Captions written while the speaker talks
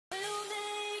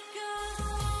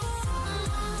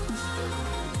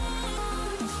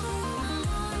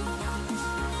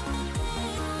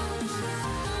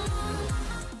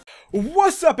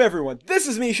What's up, everyone? This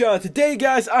is me, Sean. Today,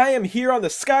 guys, I am here on the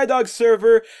SkyDawgs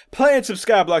server playing some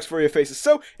Skyblocks for your faces.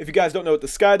 So, if you guys don't know what the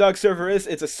SkyDawgs server is,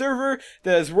 it's a server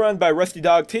that is run by Rusty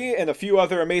Dog T and a few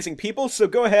other amazing people. So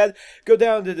go ahead, go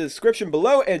down to the description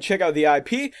below and check out the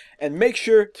IP, and make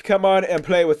sure to come on and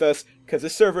play with us, because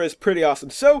this server is pretty awesome.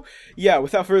 So, yeah,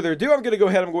 without further ado, I'm going to go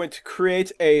ahead. I'm going to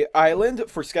create a island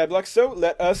for Skyblock. So,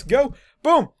 let us go.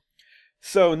 Boom!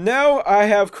 So now I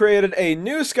have created a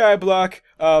new Skyblock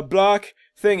block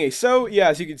thingy. So yeah,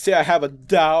 as you can see, I have a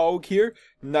dog here.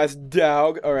 Nice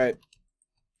dog. Alright.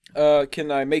 Can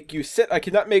I make you sit? I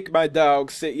cannot make my dog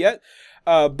sit yet.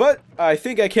 But I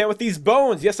think I can with these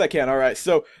bones. Yes, I can. Alright,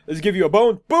 so let's give you a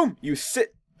bone. Boom! You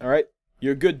sit. Alright.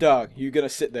 You're a good dog. You're gonna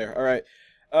sit there. Alright.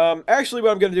 Actually, what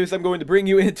I'm gonna do is I'm going to bring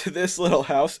you into this little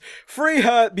house. Free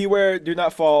hut. Beware. Do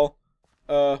not fall.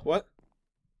 What?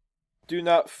 Do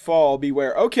not fall,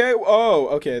 beware. Okay, oh,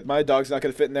 okay, my dog's not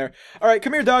gonna fit in there. Alright,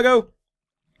 come here, doggo.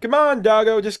 Come on,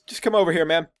 doggo, just come over here,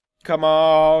 man. Come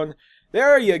on.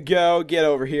 There you go, get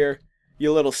over here,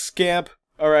 you little scamp.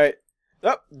 Alright.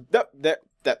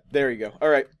 There you go.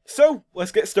 Alright, so,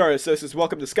 let's get started. So this is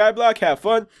welcome to Skyblock, have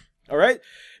fun. Alright,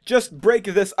 just break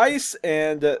this ice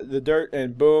and the dirt,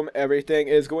 and boom, everything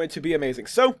is going to be amazing.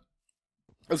 So,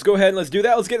 let's go ahead and let's do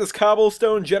that. Let's get this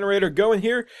cobblestone generator going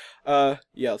here.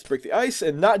 Yeah, let's break the ice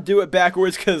and not do it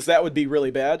backwards, because that would be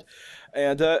really bad.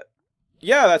 And,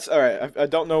 yeah, that's alright. I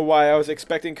don't know why I was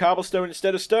expecting cobblestone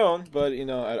instead of stone, but, you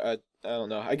know, I don't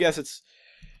know. I guess it's...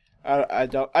 I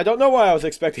don't know why I was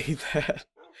expecting that.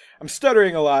 I'm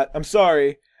stuttering a lot. I'm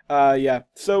sorry. Yeah.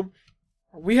 So,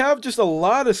 we have just a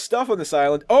lot of stuff on this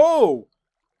island. Oh!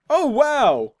 Oh,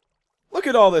 wow! Look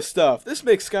at all this stuff. This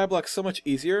makes Skyblock so much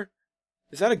easier.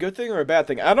 Is that a good thing or a bad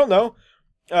thing? I don't know.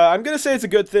 I'm going to say it's a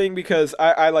good thing because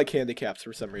I like handicaps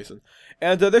for some reason.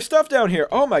 And there's stuff down here.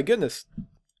 Oh my goodness.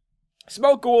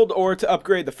 Smoke gold ore to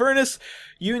upgrade the furnace.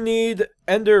 You need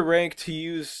ender rank to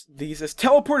use these as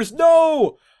teleporters.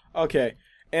 No! Okay.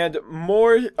 And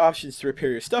more options to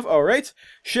repair your stuff. Alright.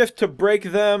 Shift to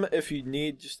break them if you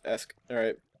need. Just ask.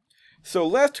 Alright. So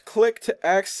left click to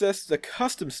access the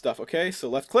custom stuff. Okay. So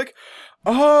left click.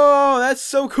 Oh, that's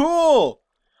so cool.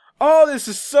 Oh, this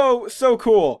is so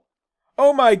cool.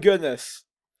 Oh my goodness.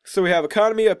 So we have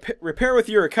economy, repair with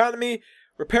your economy,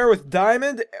 repair with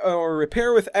diamond, or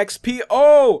repair with XP.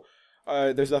 Oh!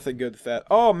 There's nothing good with that.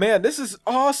 Oh man, this is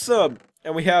awesome.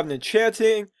 And we have an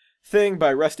enchanting thing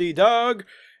by Rusty Dog.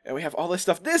 And we have all this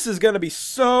stuff. This is going to be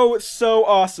so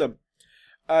awesome.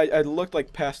 I looked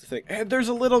like past the thing. And there's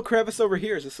a little crevice over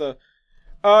here. Is this a...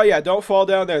 Oh, yeah, don't fall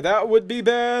down there. That would be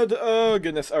bad. Oh,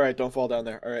 goodness. Alright, don't fall down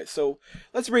there. Alright, so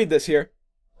let's read this here.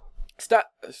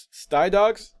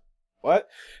 SkyDawgs? What?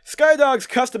 SkyDawgs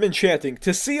Custom Enchanting.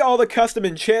 To see all the custom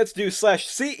enchants, do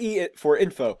 /CE for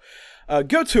info.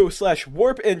 Go to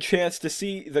 /warp enchants to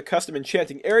see the custom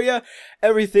enchanting area.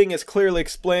 Everything is clearly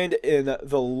explained in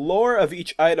the lore of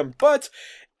each item, but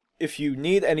if you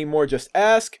need any more, just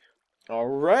ask.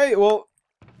 Alright, well...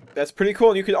 That's pretty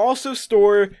cool. And you can also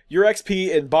store your XP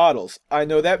in bottles. I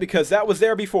know that because that was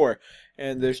there before.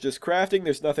 And there's just crafting.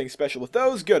 There's nothing special with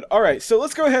those. Good. Alright, so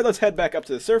let's go ahead. Let's head back up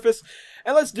to the surface.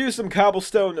 And let's do some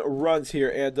cobblestone runs here.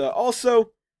 And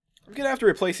also, I'm going to have to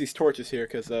replace these torches here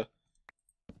because,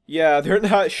 yeah, they're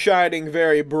not shining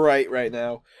very bright right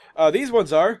now. These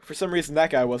ones are. For some reason, that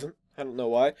guy wasn't. I don't know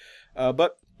why.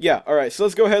 But... yeah, alright, so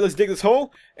let's go ahead, let's dig this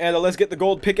hole, and let's get the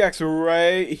gold pickaxe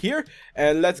right here,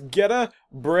 and let's get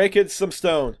breaking some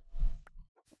stone.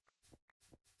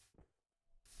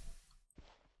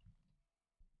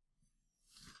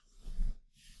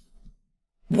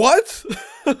 What?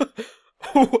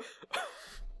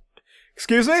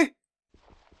 Excuse me?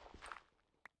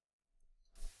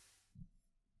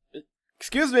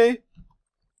 Excuse me?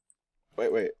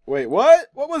 Wait, what?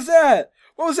 What was that?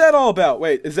 What was that all about?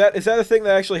 Wait, is that a thing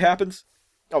that actually happens?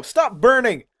 Oh, stop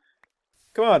burning!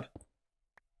 Come on.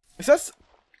 Is that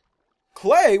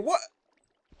clay? What?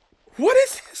 What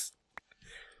is this?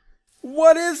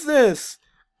 What is this?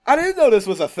 I didn't know this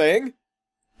was a thing.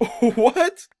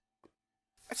 What?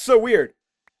 That's so weird.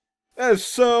 That is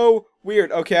so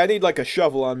weird. Okay, I need like a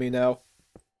shovel on me now.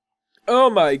 Oh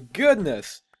my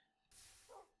goodness.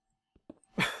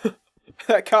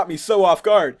 That caught me so off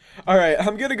guard. Alright,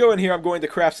 I'm gonna go in here. I'm going to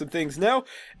craft some things now.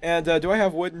 And, do I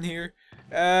have wood in here?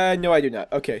 No, I do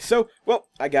not. Okay, so, well,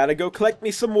 I gotta go collect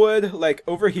me some wood, like,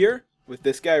 over here, with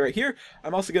this guy right here.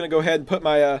 I'm also gonna go ahead and put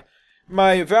my,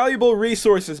 my valuable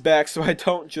resources back so I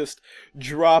don't just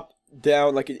drop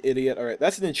down like an idiot. Alright,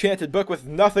 that's an enchanted book with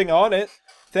nothing on it.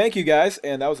 Thank you, guys.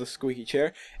 And that was a squeaky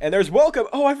chair. And there's welcome.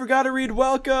 Oh, I forgot to read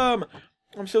welcome.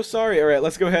 I'm so sorry. Alright,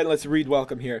 let's go ahead and let's read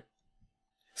welcome here.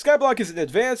 Skyblock is an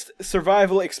advanced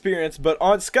survival experience, but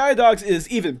on SkyDawgs it is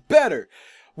even better.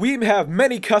 We have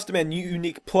many custom and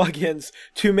unique plugins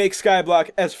to make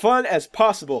Skyblock as fun as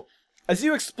possible. As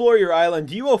you explore your island,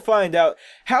 you will find out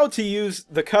how to use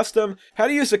the custom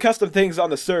things on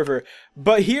the server.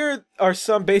 But here are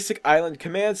some basic island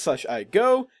commands: /I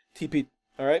go, TP,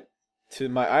 alright, to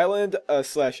my island,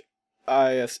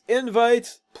 /is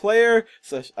invite, player,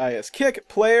 /is kick,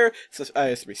 player,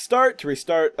 /is restart, to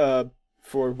restart,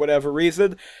 for whatever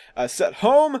reason, set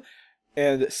home,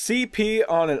 and CP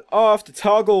on and off to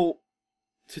toggle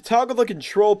the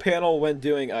control panel when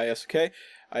doing IS, okay?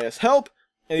 IS help,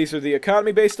 and these are the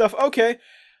economy-based stuff. Okay,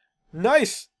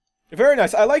 nice. Very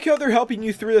nice. I like how they're helping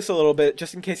you through this a little bit,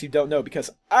 just in case you don't know, because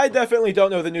I definitely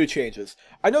don't know the new changes.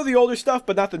 I know the older stuff,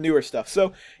 but not the newer stuff,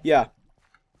 so yeah.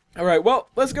 Alright, well,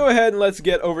 let's go ahead and let's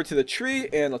get over to the tree,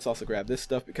 and let's also grab this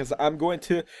stuff, because I'm going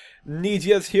to need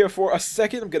you here for a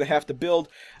second. I'm going to have to build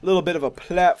a little bit of a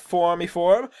platformy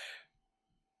form.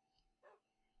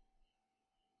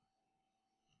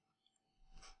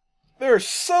 There's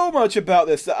so much about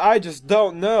this that I just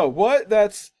don't know. What?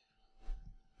 That's...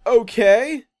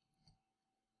 okay.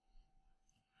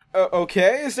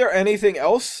 Okay, is there anything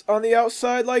else on the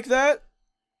outside like that?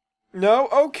 No?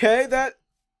 Okay,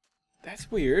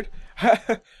 that's weird.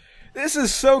 This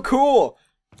is so cool.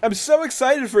 I'm so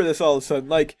excited for this all of a sudden.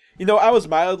 Like, you know, I was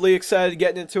mildly excited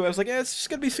getting into it. I was like, yeah, it's just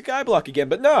gonna be Skyblock again.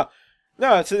 But no,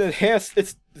 it's an enhanced.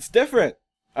 It's different.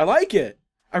 I like it.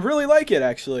 I really like it,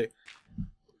 actually.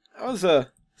 It's a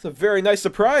very nice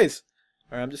surprise.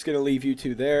 All right, I'm just gonna leave you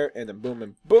two there, and then boom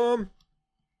and boom,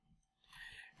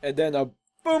 and then a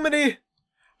boomity,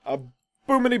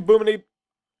 boomity.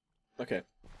 Okay,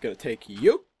 gonna take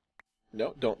you.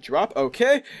 No, don't drop.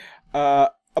 Okay,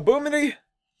 a boomity,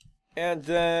 and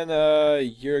then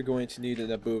you're going to need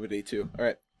a boomity too. All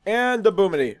right, and a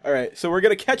boomity. All right, so we're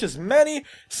gonna catch as many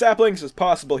saplings as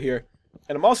possible here,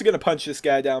 and I'm also gonna punch this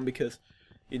guy down because,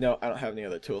 you know, I don't have any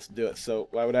other tools to do it. So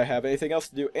why would I have anything else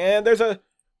to do? And there's a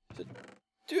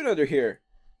dude under here.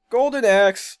 Golden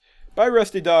Axe by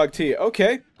Rusty Dog T.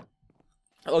 Okay.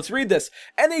 Let's read this.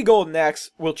 Any golden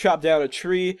axe will chop down a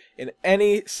tree in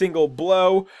any single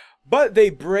blow, but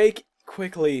they break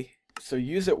quickly, so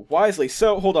use it wisely.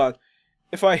 So, hold on.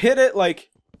 If I hit it like...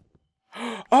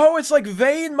 oh, it's like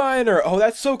Vein Miner! Oh,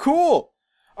 that's so cool!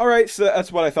 Alright, so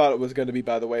that's what I thought it was going to be,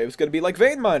 by the way. It was going to be like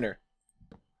Vein Miner.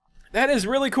 That is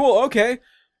really cool, okay.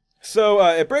 So,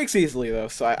 it breaks easily, though,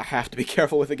 so I have to be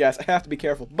careful with the gas. I have to be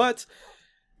careful. But,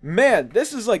 man,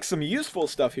 this is like some useful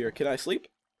stuff here. Can I sleep?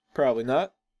 Probably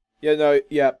not. Yeah, no,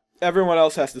 yeah. Everyone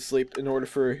else has to sleep in order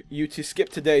for you to skip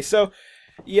today. So,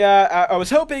 yeah, I was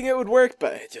hoping it would work,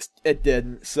 but it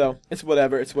didn't. So, it's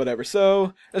whatever, it's whatever.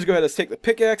 So, let's go ahead and take the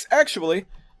pickaxe. Actually,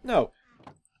 no.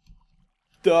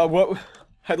 Duh, what?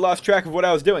 I'd lost track of what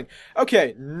I was doing.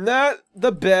 Okay, not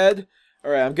the bed.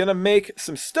 Alright, I'm gonna make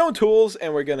some stone tools,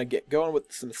 and we're gonna get going with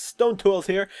some stone tools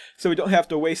here, so we don't have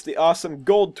to waste the awesome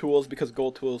gold tools, because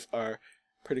gold tools are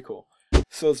pretty cool.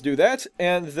 So let's do that,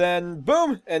 and then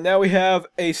boom, and now we have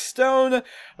a stone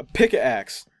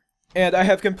pickaxe. And I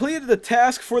have completed the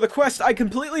task for the quest. I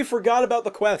completely forgot about the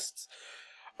quests.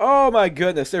 Oh my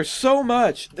goodness, there's so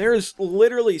much. There's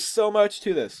literally so much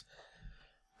to this.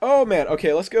 Oh man,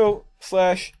 okay, let's go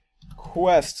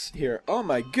 /quests here. Oh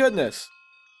my goodness.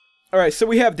 Alright, so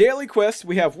we have daily quests,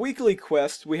 we have weekly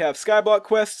quests, we have Skyblock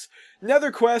quests,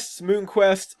 nether quests, moon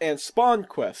quests, and spawn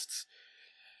quests.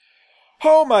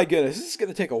 Oh my goodness, this is going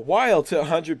to take a while to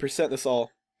 100% this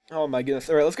all. Oh my goodness.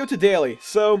 Alright, let's go to daily.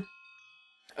 So,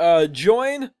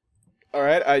 join.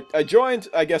 Alright, I joined.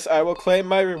 I guess I will claim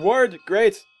my reward.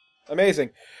 Great. Amazing.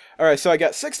 Alright, so I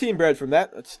got 16 bread from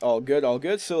that. That's all good, all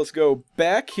good. So let's go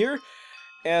back here.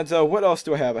 And what else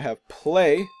do I have? I have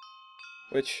play,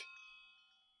 which...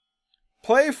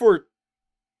 play for,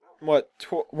 what,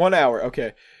 1 hour.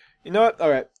 Okay. You know what?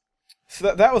 Alright.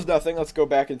 So that was nothing. Let's go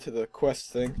back into the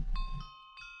quest thing.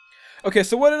 Okay,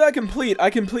 so what did I complete? I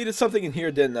completed something in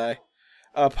here, didn't I?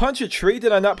 Punch a tree?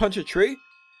 Did I not punch a tree?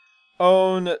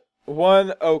 Own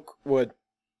 1 oak wood.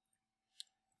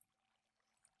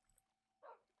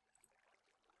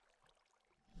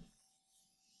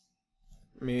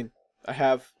 I mean, I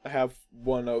have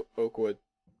 1 oak wood.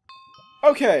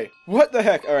 Okay, what the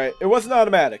heck? Alright, it wasn't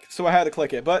automatic, so I had to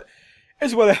click it, but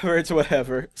it's whatever, it's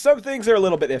whatever. Some things are a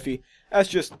little bit iffy. That's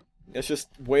just the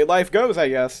way life goes, I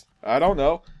guess. I don't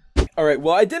know. Alright,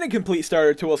 well, I didn't complete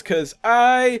starter tools because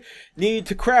I need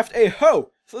to craft a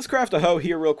hoe. So let's craft a hoe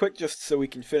here real quick just so we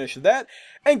can finish that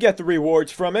and get the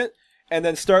rewards from it. And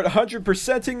then start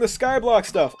 100%ing the Skyblock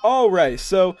stuff. Alright,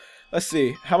 so let's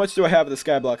see. How much do I have of the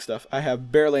Skyblock stuff? I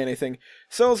have barely anything.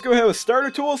 So let's go ahead with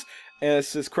starter tools. And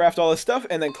let's just craft all this stuff.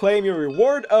 And then claim your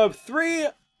reward of 3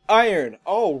 iron.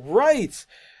 Alright.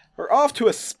 We're off to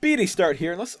a speedy start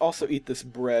here. And let's also eat this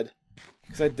bread.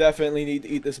 Because I definitely need to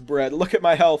eat this bread. Look at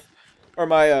my health. Or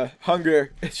my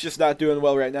hunger. It's just not doing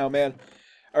well right now, man.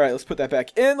 Alright, let's put that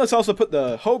back in. Let's also put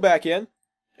the hoe back in.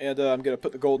 And I'm going to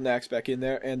put the golden axe back in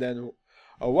there. And then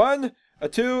a 1, a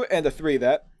 2, and a 3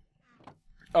 that.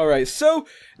 Alright, so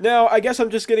now I guess I'm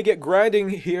just going to get grinding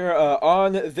here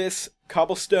on this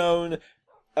cobblestone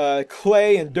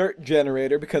clay and dirt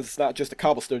generator. Because it's not just a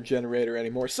cobblestone generator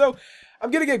anymore. So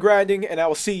I'm going to get grinding and I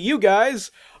will see you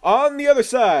guys on the other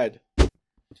side.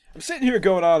 I'm sitting here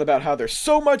going on about how there's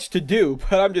so much to do.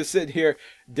 But I'm just sitting here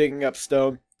digging up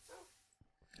stone.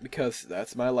 Because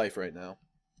that's my life right now.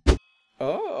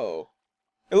 Oh.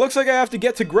 It looks like I have to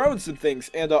get to growing some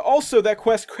things. And also that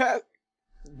quest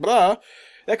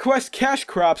cash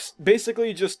crops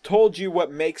basically just told you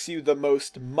what makes you the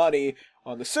most money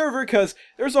on the server. Because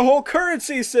there's a whole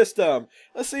currency system.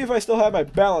 Let's see if I still have my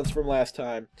balance from last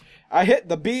time. I hit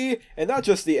the B and not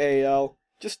just the AL.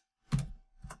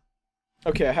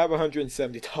 Okay, I have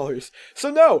 $170. So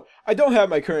no, I don't have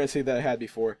my currency that I had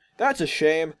before. That's a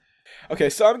shame. Okay,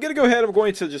 so I'm going to go ahead, I'm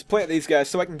going to just plant these guys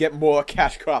so I can get more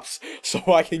cash crops, so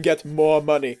I can get more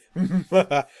money.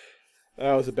 That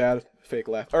was a bad fake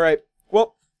laugh. Alright,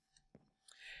 well,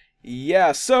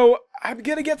 yeah, so I'm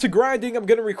going to get to grinding, I'm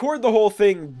going to record the whole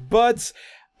thing, but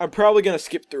I'm probably going to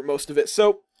skip through most of it,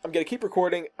 so I'm going to keep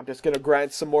recording, I'm just going to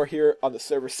grind some more here on the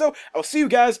server, so I'll see you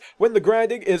guys when the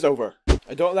grinding is over.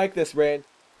 I don't like this rain.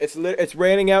 It's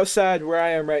raining outside where I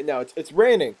am right now, it's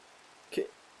raining.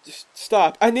 Just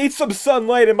stop. I need some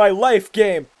sunlight in my life,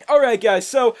 game. Alright, guys,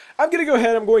 so I'm going to go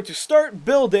ahead. I'm going to start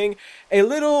building a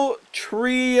little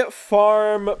tree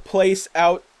farm place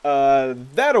out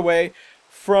that away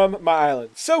from my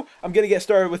island. So I'm going to get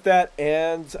started with that,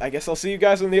 and I guess I'll see you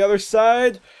guys on the other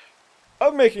side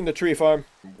of making the tree farm.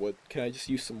 Wood. Can I just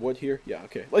use some wood here? Yeah,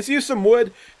 okay. Let's use some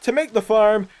wood to make the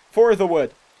farm for the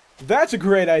wood. That's a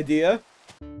great idea.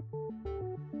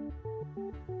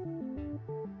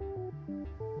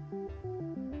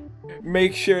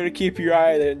 Make sure to keep your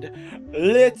island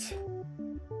lit.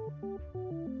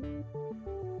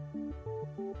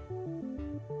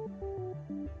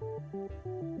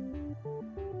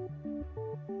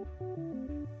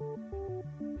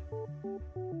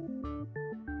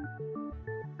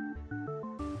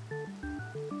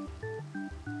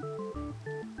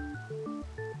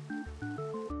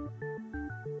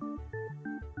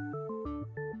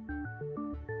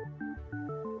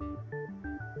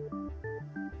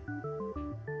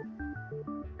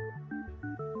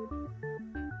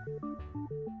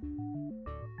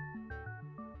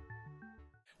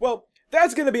 Well,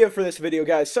 that's going to be it for this video,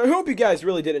 guys. So I hope you guys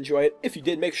really did enjoy it. If you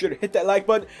did, make sure to hit that like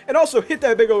button. And also hit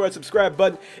that big old red subscribe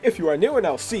button if you are new. And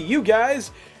I'll see you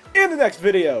guys in the next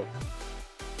video.